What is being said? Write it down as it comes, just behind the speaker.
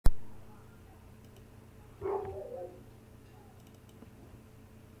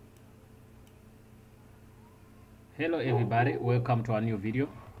Hello everybody, welcome to our new video.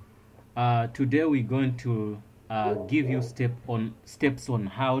 Today we're going to give you steps on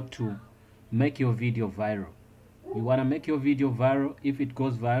how to make your video viral. You want to make your video viral. If it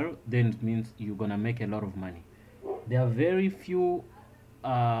goes viral, then it means you're gonna make a lot of money. There are very few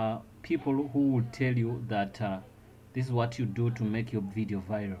people who will tell you that this is what you do to make your video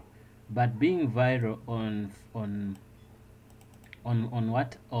viral. But being viral on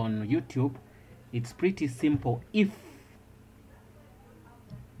YouTube, it's pretty simple if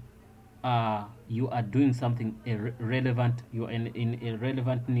you are doing something relevant. You're in a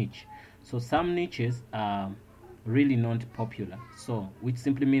relevant niche. So some niches are really not popular, so which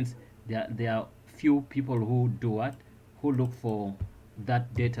simply means there are few people who do what, who look for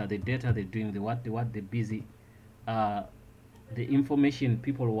that data, the data they're doing, they're busy. The information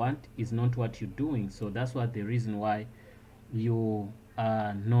people want is not what you're doing. So that's what the reason why you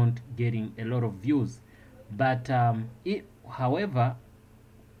are not getting a lot of views. But however,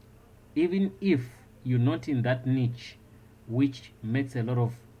 even if you're not in that niche which makes a lot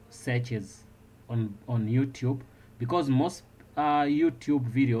of searches on YouTube, because most YouTube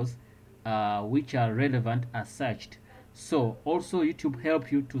videos which are relevant are searched. So also YouTube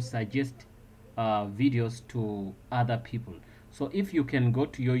help you to suggest videos to other people. So if you can go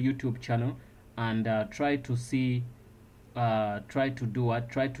to your YouTube channel and try to see try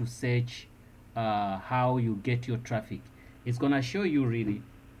to search how you get your traffic, it's gonna show you really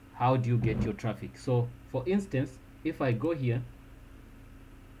how do you get your traffic. So for instance, if I go here,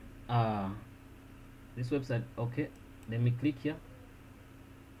 this website, okay, let me click here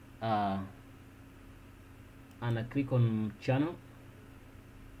and I click on channel.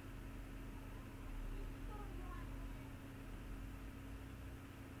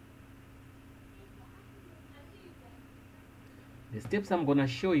 The steps I'm gonna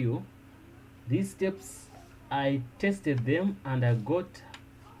show you, these steps I tested them and I got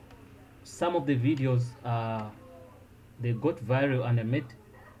some of the videos they got viral and I made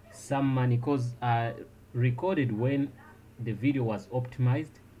some money, because I recorded when the video was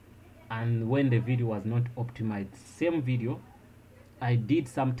optimized and when the video was not optimized. Same video, I did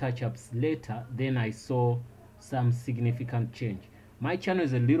some touch-ups later, then I saw some significant change. My channel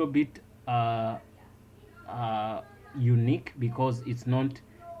is a little bit unique because it's not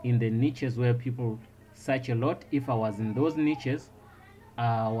in the niches where people search a lot. If I was in those niches,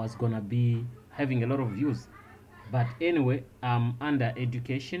 I was gonna be having a lot of views. But anyway, I'm under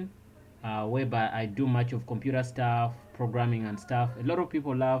education, whereby I do much of computer stuff, programming and stuff. A lot of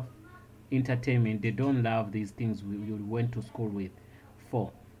people love entertainment, they don't love these things you went to school with for.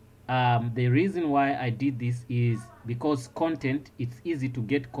 The reason why I did this is because content, it's easy to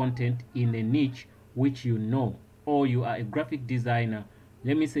get content in a niche which you know, or you are a graphic designer.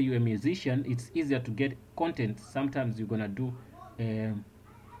 Let me say you're a musician, it's easier to get content. Sometimes you're gonna do a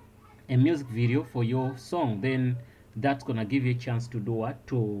music video for your song, then that's gonna give you a chance to do what,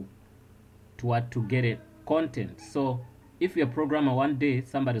 to get a content. So if you're a programmer, one day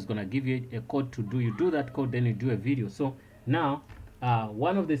somebody's gonna give you a code to do, you do that code, then you do a video. So now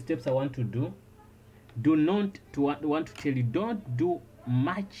one of the steps I want to do, want to tell you, don't do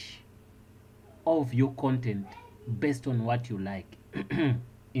much of your content based on what you like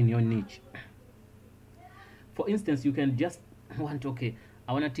in your niche. For instance, you can just want, okay,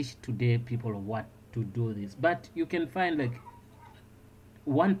 I want to teach today people what to do this, but you can find like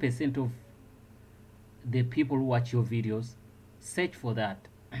 1% of the people who watch your videos search for that.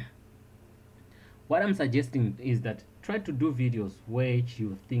 What I'm suggesting is that try to do videos which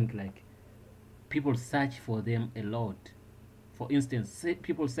you think like people search for them a lot. For instance,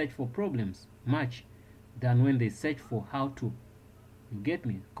 people search for problems much than when they search for how to. You get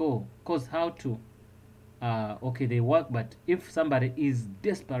me? Cause how to, okay, they work, but if somebody is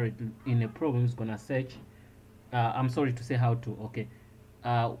desperate in a problem, is gonna search. I'm sorry to say how to. Okay,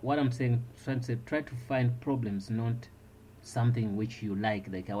 what I'm saying, try to find problems, not something which you like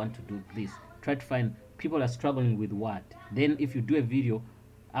I want to do this. Try to find people are struggling with what. Then if you do a video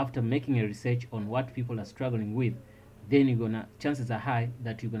after making a research on what people are struggling with, then you're gonna, chances are high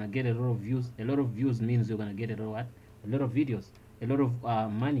that you're gonna get a lot of views. A lot of views means you're gonna get a lot of videos, a lot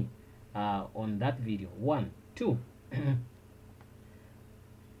of money on that video. 1, 2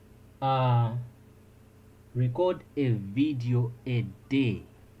 record a video a day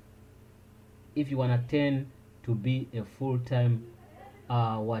if you wanna turn to be a full-time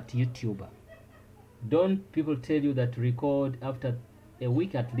YouTuber. Don't people tell you that record after a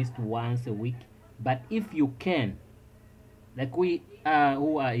week, at least once a week? But if you can, like we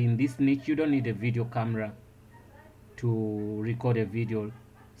who are in this niche, you don't need a video camera to record a video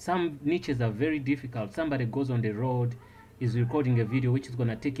Some niches are very difficult. Somebody goes on the road, is recording a video which is going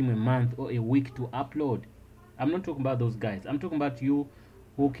to take him a month or a week to upload. I'm not talking about those guys. I'm talking about you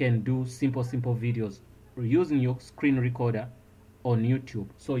who can do simple videos using your screen recorder on YouTube,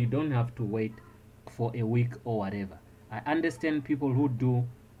 so you don't have to wait for a week or whatever. I understand people who do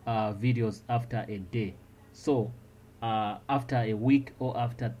videos after a day. So after a week or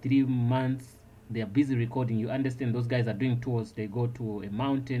after 3 months, they are busy recording. You understand those guys are doing tours. They go to a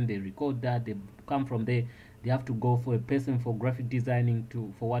mountain, they record that, they come from there. They have to go for a person for graphic designing,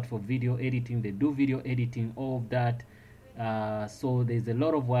 for video editing. They do video editing, all of that. So there's a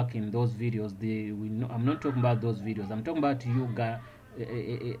lot of work in those videos. I'm not talking about those videos. I'm talking about you guy,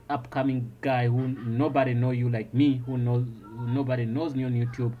 a upcoming guy who nobody know you, like me, who nobody knows me on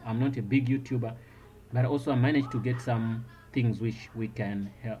YouTube. I'm not a big YouTuber, but also I managed to get some things which we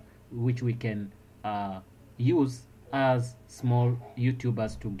can use as small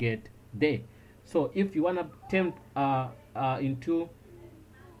YouTubers to get there. So if you want to attempt into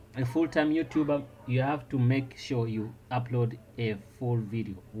a full-time YouTuber, you have to make sure you upload a full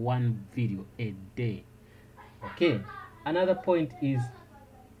video, one video a day. Okay, another point is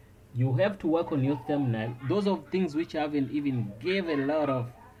you have to work on your thumbnail. Those are things which I haven't even gave a lot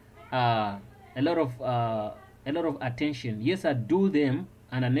of attention. Yes, I do them,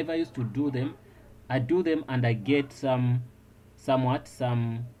 and I never used to do them. I do them and I get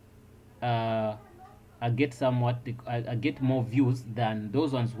I get more views than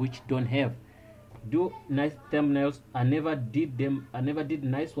those ones which don't have. Do nice thumbnails. I never did them. I never did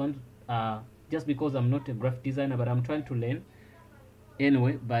nice ones just because I'm not a graphic designer, but I'm trying to learn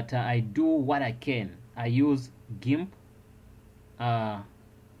anyway. But I do what I can. I use GIMP.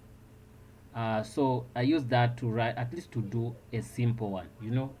 So I use that to write, at least to do a simple one.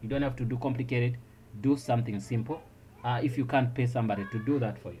 You don't have to do complicated. Do something simple if you can't pay somebody to do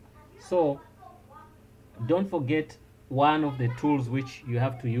that for you. So don't forget one of the tools which you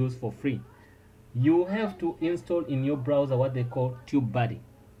have to use for free. You have to install in your browser what they call TubeBuddy.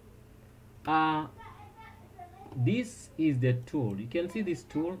 This is the tool. You can see this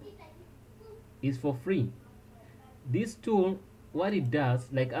tool is for free. This tool, what it does,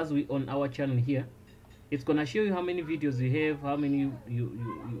 like as we on our channel here, it's gonna show you how many videos you have, how many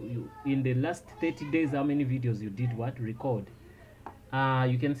you in the last 30 days, how many videos you did record.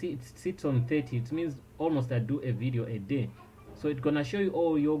 You can see it sits on 30. It means almost I do a video a day. So it's gonna show you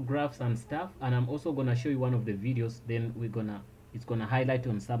all your graphs and stuff, and I'm also gonna show you one of the videos. Then it's gonna highlight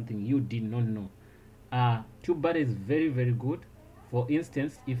on something you did not know. TubeBuddy is very, very good. For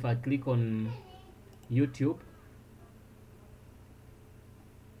instance, if I click on YouTube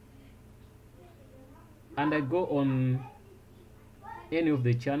and I go on any of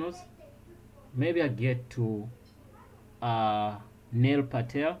the channels, maybe I get to Neil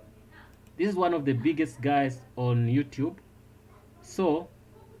Patel. This is one of the biggest guys on YouTube. So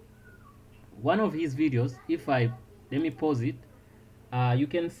one of his videos, let me pause it, you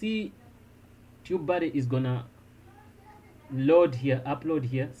can see TubeBuddy is gonna upload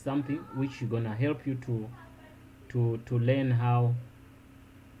here something which is gonna help you to learn how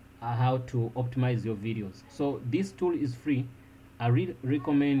to optimize your videos. So this tool is free. I really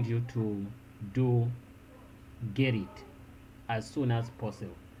recommend you to get it as soon as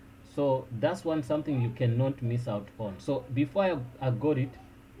possible. So that's something you cannot miss out on. So before I got it,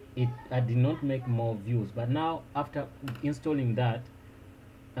 I did not make more views, but now after installing that,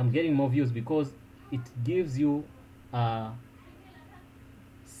 I'm getting more views because it gives you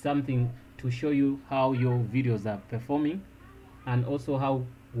something to show you how your videos are performing, and also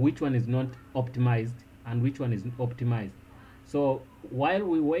which one is not optimized and which one is optimized. So while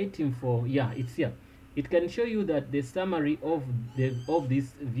we're waiting for, it's here. It can show you that the summary of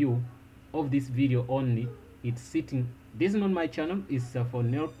this video only. It's sitting. This is not my channel. It's for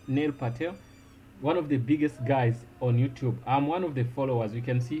Neil Patel, one of the biggest guys on YouTube. I'm one of the followers. You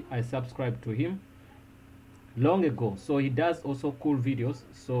can see I subscribed to him long ago. So he does also cool videos.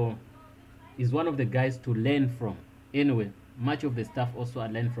 So he's one of the guys to learn from. Anyway, much of the stuff also I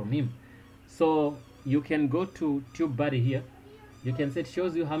learned from him. So you can go to TubeBuddy here. You can see it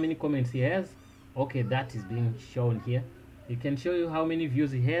shows you how many comments he has. Okay, that is being shown here. You can show you how many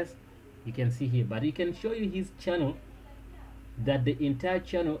views he has. You can see here, but you can show you his channel, that the entire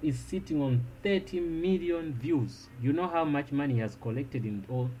channel is sitting on 30 million views. You know how much money he has collected in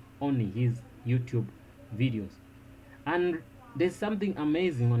only his YouTube videos. And there's something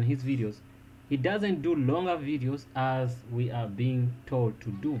amazing on his videos. He doesn't do longer videos as we are being told to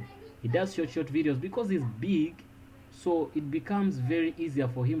do. He does short videos because he's big, so it becomes very easier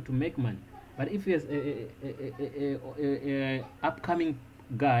for him to make money. But if he has a upcoming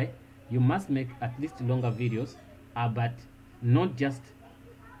guy, you must make at least longer videos, but not just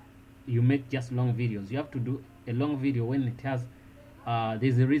you make just long videos. You have to do a long video when it has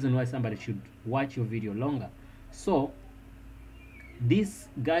there's a reason why somebody should watch your video longer. So this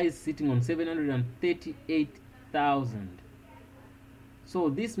guy is sitting on 738,000. So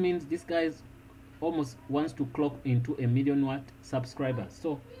this means this guy almost wants to clock into 1 million what subscribers.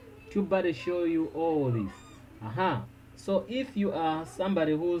 So TubeBuddy show you all this. So if you are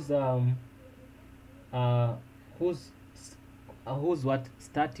somebody who's what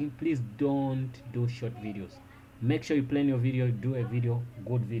starting, please don't do short videos. Make sure you plan your video, do a video,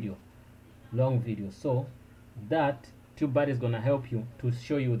 good video, long video, so that TubeBuddy is gonna help you to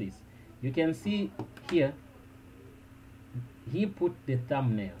show you this. You can see here he put the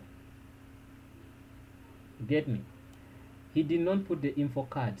thumbnail. Get me? He did not put the info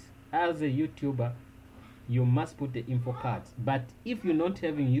cards. As a YouTuber, you must put the info cards. But if you're not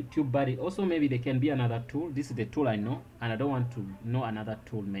having TubeBuddy, also maybe there can be another tool. This is the tool I know, and I don't want to know another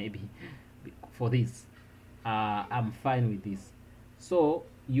tool maybe for this. I'm fine with this. So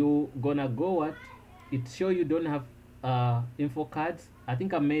you gonna go what? It show you don't have info cards. I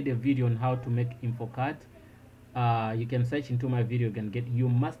think I made a video on how to make info cards. You can search into my video, you can get. You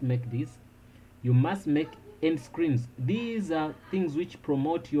must make this. You must make end screens. These are things which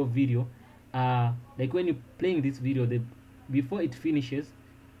promote your video. Like when you're playing this video, before it finishes,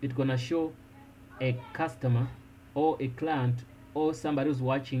 it's gonna show a customer or a client or somebody who's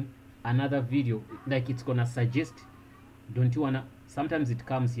watching another video. Like it's gonna suggest, don't you wanna? Sometimes it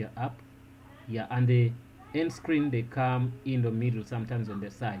comes here up, yeah, and the end screen they come in the middle, sometimes on the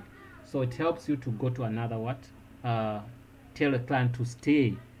side. So it helps you to go to another what? Tell a client to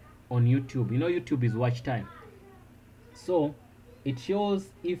stay on YouTube. You know, YouTube is watch time. So it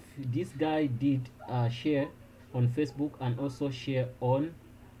shows if this guy did share on Facebook and also share on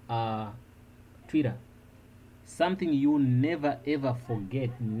Twitter. Something you never ever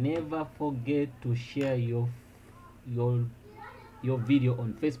forget. Never forget to share your video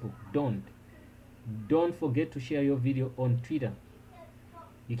on Facebook. Don't forget to share your video on Twitter.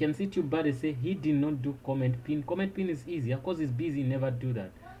 You can see TubeBuddy say he did not do comment pin. Comment pin is easier because he's busy, never do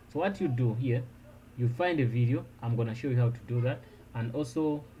that. So what you do here, you find a video. I'm gonna show you how to do that, and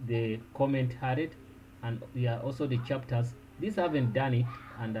also the comment headed, and yeah, also the chapters. These haven't done it,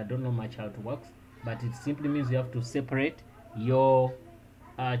 and I don't know much how it works, but it simply means you have to separate your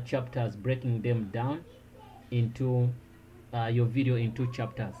chapters, breaking them down into your video into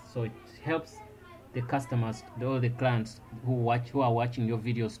chapters. So it helps the customers, all the clients who are watching your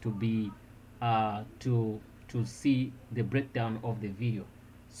videos to be to see the breakdown of the video.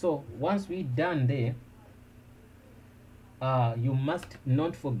 So once we done there, you must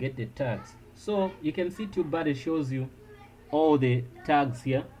not forget the tags. So you can see TubeBuddy shows you all the tags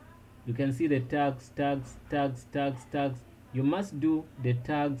here. You can see the tags. You must do the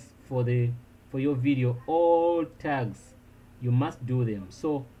tags for your video. All tags, you must do them.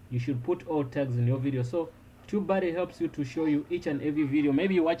 So you should put all tags in your video. So TubeBuddy helps you to show you each and every video.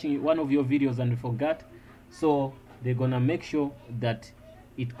 Maybe you're watching one of your videos and you forgot, so they're gonna make sure that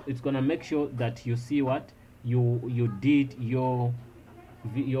it's gonna make sure that you see what you did your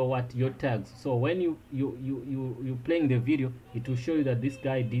tags. So when you playing the video, it will show you that this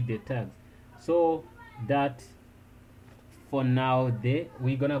guy did the tags. So that for now there,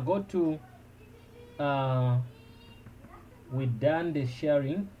 we're gonna go to we done the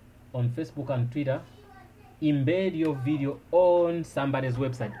sharing on Facebook and Twitter. Embed your video on somebody's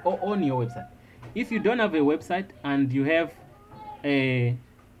website or on your website. If you don't have a website and you have a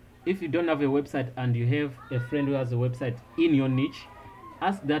friend who has a website in your niche,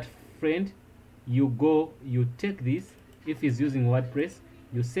 ask that friend, you take this. If he's using WordPress,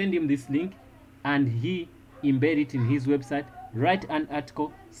 you send him this link and he embed it in his website. Write an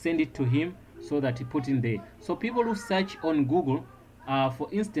article, send it to him so that he put in there. So people who search on Google, for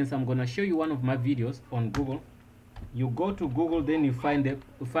instance, I'm gonna show you one of my videos on Google. You go to Google, then you find it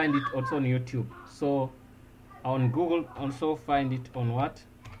also on YouTube. So on Google, also find it on what?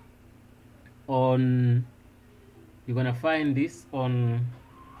 On, you're gonna find this on,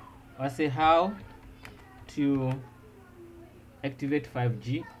 I say how to activate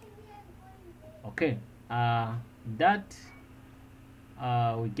 5G. Okay,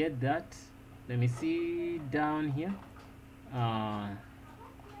 we get that. Let me see down here. How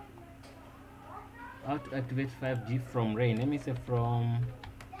to activate 5G from rain. Let me say from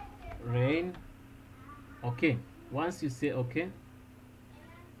rain. Okay, once you say okay,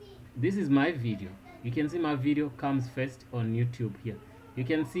 this is my video. You can see my video comes first on YouTube here. You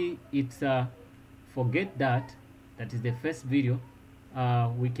can see it's forget that is the first video.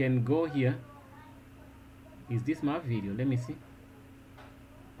 we can go here. Is this my video? Let me see.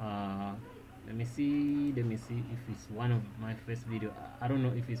 Let me see if it's one of my first video. I don't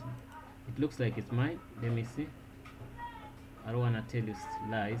know if it's, it looks like it's mine. Let me see. I don't want to tell you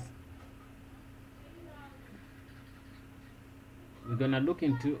lies. We're gonna look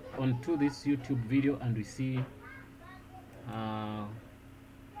onto this YouTube video and we see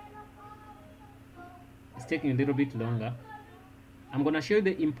it's taking a little bit longer. I'm gonna show you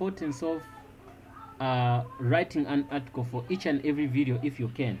the importance of writing an article for each and every video if you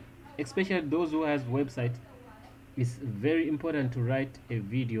can, especially those who has website. It's very important to write a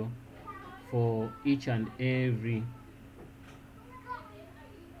video for each and every.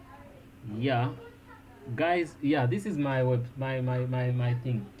 Yeah guys, yeah, this is my web, my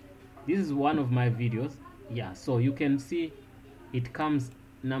thing. This is one of my videos. Yeah, so you can see it comes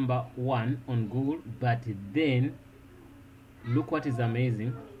number 1 on Google, but then look what is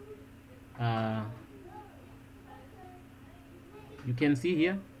amazing. You can see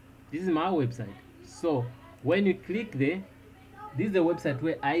here, this is my website. So when you click there, this is the website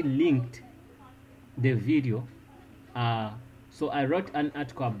where I linked the video. So I wrote an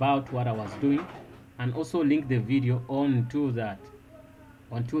article about what I was doing and also linked the video onto that,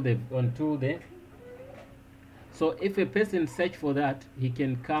 onto the. So if a person search for that, he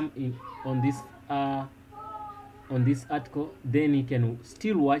can come in on this article, then he can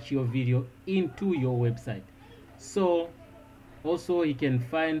still watch your video into your website. So also he can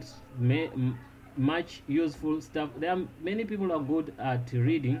find much useful stuff. There are many people are good at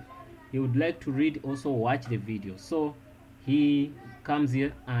reading. He would like to read, also watch the video. So he comes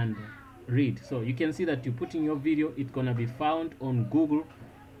here and read. So you can see that you put in your video, it's gonna be found on Google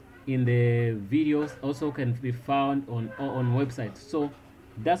in the videos, also can be found on websites. So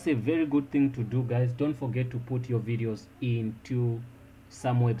that's a very good thing to do, guys. Don't forget to put your videos into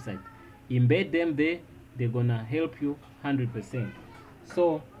some website, embed them there. They're gonna help you 100%.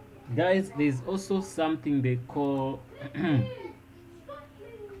 So guys, there's also something they call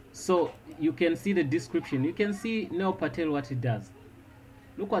so you can see the description. You can see Neil Patel what he does.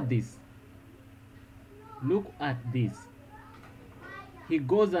 Look at this. Look at this. He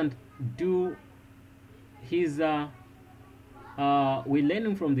goes and do his we're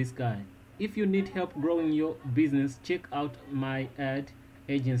learning from this guy. If you need help growing your business, check out my ad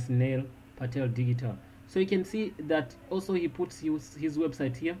agency, Neil Patel Digital. So you can see that also he puts his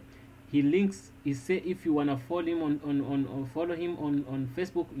website here. He links, he say if you wanna follow him on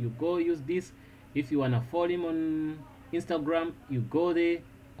Facebook, you go use this. If you wanna follow him on Instagram, you go there.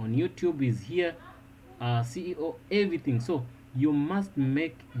 On YouTube is here, CEO, everything. So you must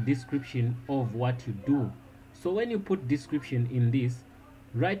make description of what you do. So when you put description in this,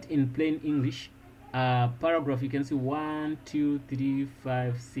 write in plain English, paragraph. You can see 1 2 3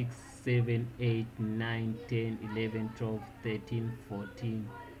 5 6 7 8 9 10 11 12 13 14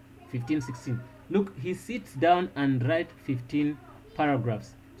 15 16. Look, he sits down and write 15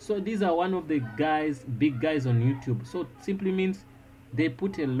 paragraphs. So these are one of the guys, big guys on YouTube. So simply means they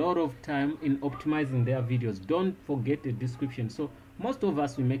put a lot of time in optimizing their videos. Don't forget the description. So most of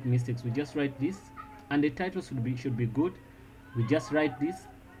us, we make mistakes. We just write this and the title should be good. We just write this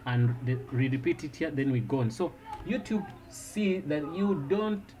and we repeat it here, then we go on. So YouTube see that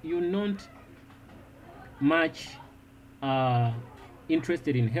you're not much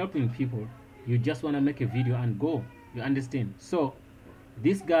interested in helping people. You just want to make a video and go. You understand? So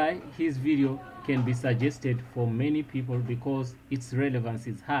this guy, his video can be suggested for many people because its relevance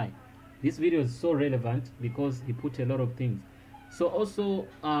is high. This video is so relevant because he put a lot of things. So also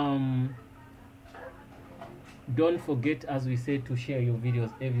don't forget, as we say, to share your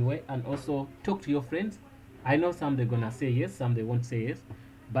videos everywhere and also talk to your friends. I know some they're gonna say yes, some they won't say yes,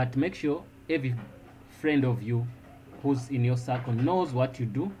 but make sure every friend of you who's in your circle knows what you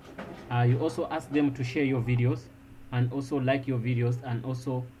do. You also ask them to share your videos and also like your videos, and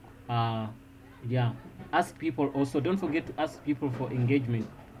also yeah, ask people. Also don't forget to ask people for engagement.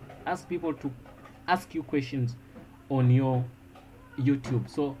 Ask people to ask you questions on your YouTube.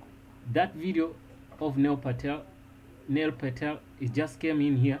 So that video of Neil Patel, it just came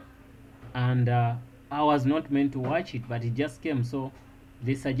in here, and I was not meant to watch it, but it just came. So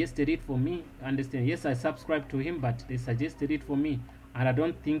they suggested it for me. Understand? Yes, I subscribed to him, but they suggested it for me, and I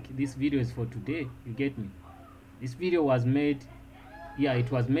don't think this video is for today. You get me? This video was made, yeah, it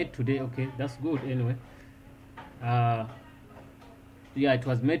was made today. Okay, that's good. Anyway, yeah, it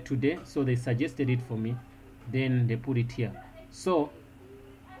was made today, so they suggested it for me, then they put it here. So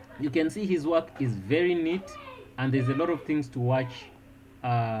you can see his work is very neat, and there's a lot of things to watch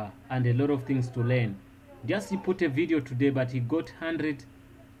and a lot of things to learn. Just he put a video today, but he got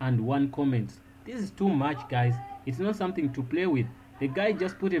 101 comments. This is too much, guys. It's not something to play with. The guy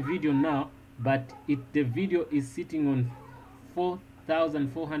just put a video now, but the video is sitting on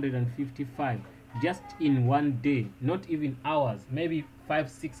 4,455 just in one day, not even hours, maybe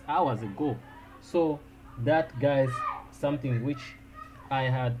 5-6 hours ago. So that, guys, something which I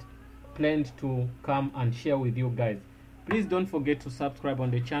had planned to come and share with you guys. Please don't forget to subscribe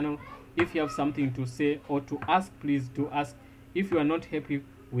on the channel. If you have something to say or to ask, please do ask. If you are not happy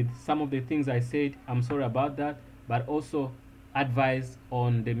with some of the things I said, I'm sorry about that, but also advice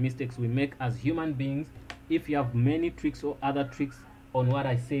on the mistakes we make as human beings. If you have many tricks or other tricks on what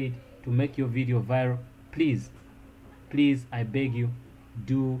I said to make your video viral, please I beg you,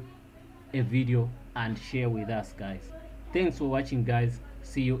 do a video and share with us, guys. Thanks for watching, guys.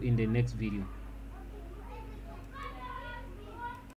 See you in the next video.